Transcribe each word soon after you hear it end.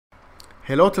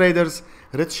Hello traders,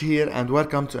 Rich here and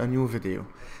welcome to a new video.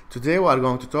 Today we are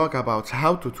going to talk about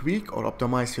how to tweak or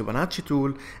optimize Fibonacci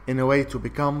tool in a way to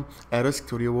become a risk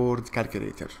to reward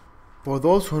calculator. For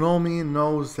those who know me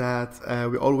knows that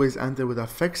we always enter with a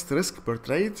fixed risk per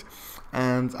trade,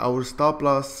 and our stop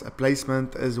loss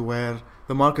placement is where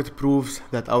the market proves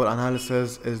that our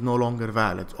analysis is no longer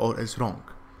valid or is wrong.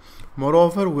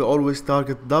 Moreover, we always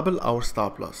target double our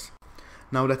stop loss.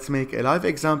 Now let's make a live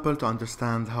example to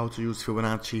understand how to use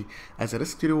Fibonacci as a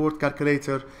risk to reward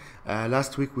calculator.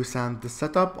 Last week we sent the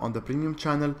setup on the premium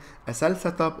channel, a sell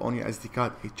setup on USD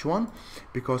CAD H1,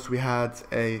 because we had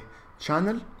a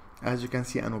channel, as you can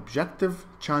see, an objective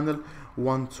channel,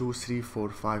 1 2 3 4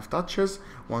 5 touches,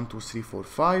 1 2 3 4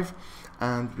 5,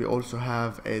 and we also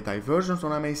have a divergence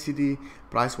on MACD.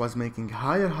 Price was making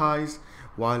higher highs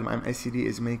while MACD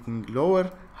is making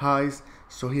lower highs.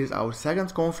 So here's our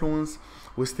second confluence.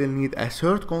 We still need a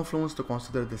third confluence to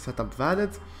consider the setup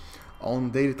valid. On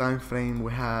daily time frame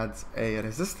we had a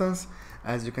resistance,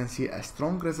 as you can see, a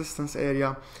strong resistance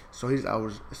area. So here's our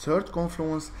third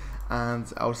confluence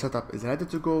and our setup is ready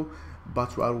to go,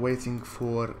 but we are waiting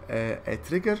for a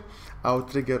trigger. Our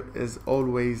trigger is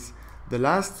always the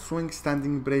last swing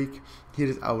standing break. Here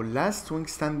is our last swing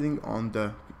standing on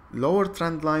the lower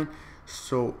trend line,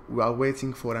 so we are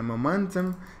waiting for a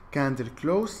momentum candle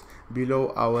close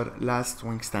below our last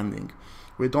swing standing.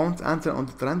 We don't enter on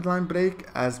the trend line break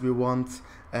as we want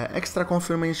extra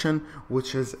confirmation,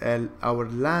 which is our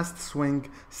last swing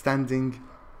standing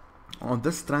on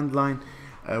this trend line.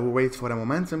 We wait for a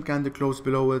momentum candle close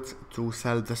below it to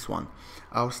sell this one.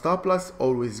 Our stop loss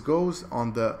always goes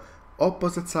on the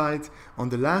opposite side, on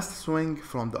the last swing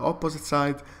from the opposite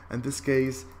side. In this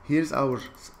case, here's our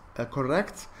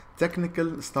correct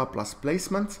technical stop loss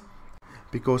placement,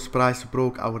 because price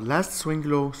broke our last swing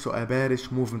low, so a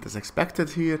bearish movement is expected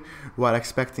here. We are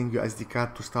expecting USD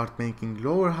CAD to start making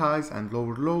lower highs and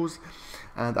lower lows,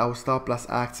 and our stop loss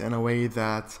acts in a way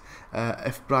that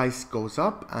if price goes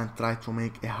up and try to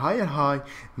make a higher high,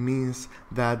 means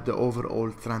that the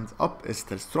overall trend up is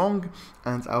still strong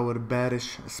and our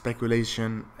bearish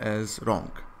speculation is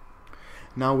wrong.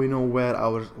 Now we know where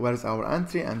is our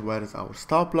entry and where is our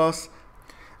stop loss.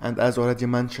 And as already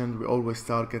mentioned, we always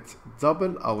target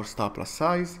double our stop loss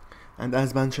size. And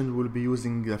as mentioned, we'll be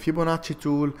using the Fibonacci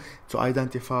tool to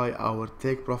identify our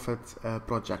take profit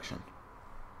projection.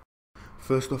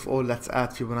 First of all, let's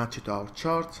add Fibonacci to our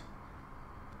chart.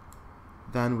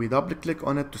 Then we double click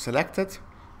on it to select it,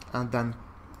 and then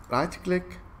right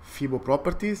click, Fibo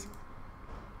properties.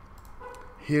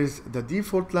 Here's the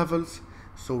default levels,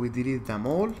 so we delete them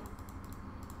all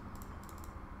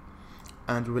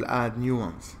and we'll add new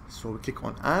ones. So we click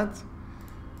on add,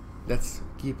 let's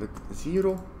keep it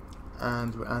 0,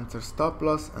 and we enter stop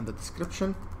loss and the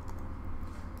description.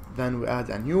 Then we add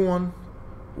a new one,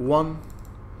 1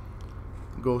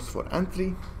 goes for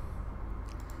entry.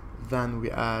 Then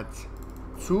we add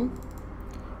 2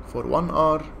 for 1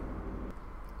 hour,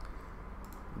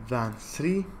 then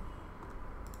 3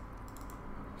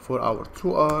 for our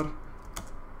 2 hour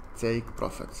take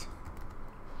profits.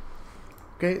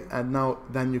 Okay, and now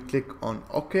then you click on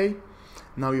OK.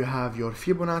 Now you have your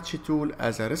Fibonacci tool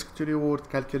as a risk to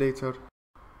reward calculator,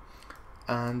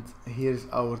 and here's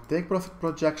our take profit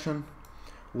projection,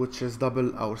 which is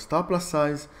double our stop loss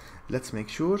size. Let's make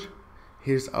sure.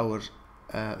 Here's our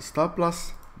stop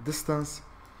loss distance,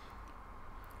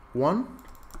 1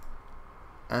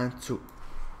 and 2.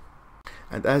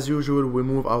 And as usual, we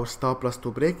move our stop loss to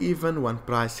break even when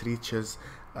price reaches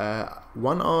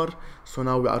 1 hour. So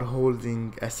now we are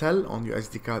holding a sell on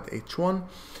USD CAD H1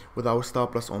 with our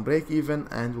stop loss on break even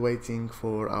and waiting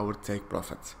for our take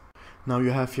profit. Now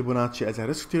you have Fibonacci as a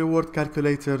risk to reward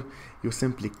calculator. You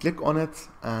simply click on it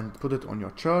and put it on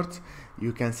your chart.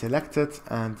 You can select it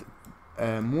and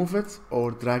move it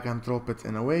or drag and drop it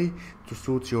in a way to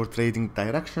suit your trading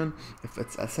direction, if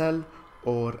it's a sell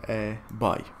or a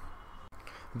buy.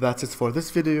 That's it for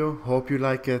this video. Hope you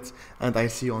like it, and I'll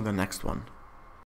see you on the next one.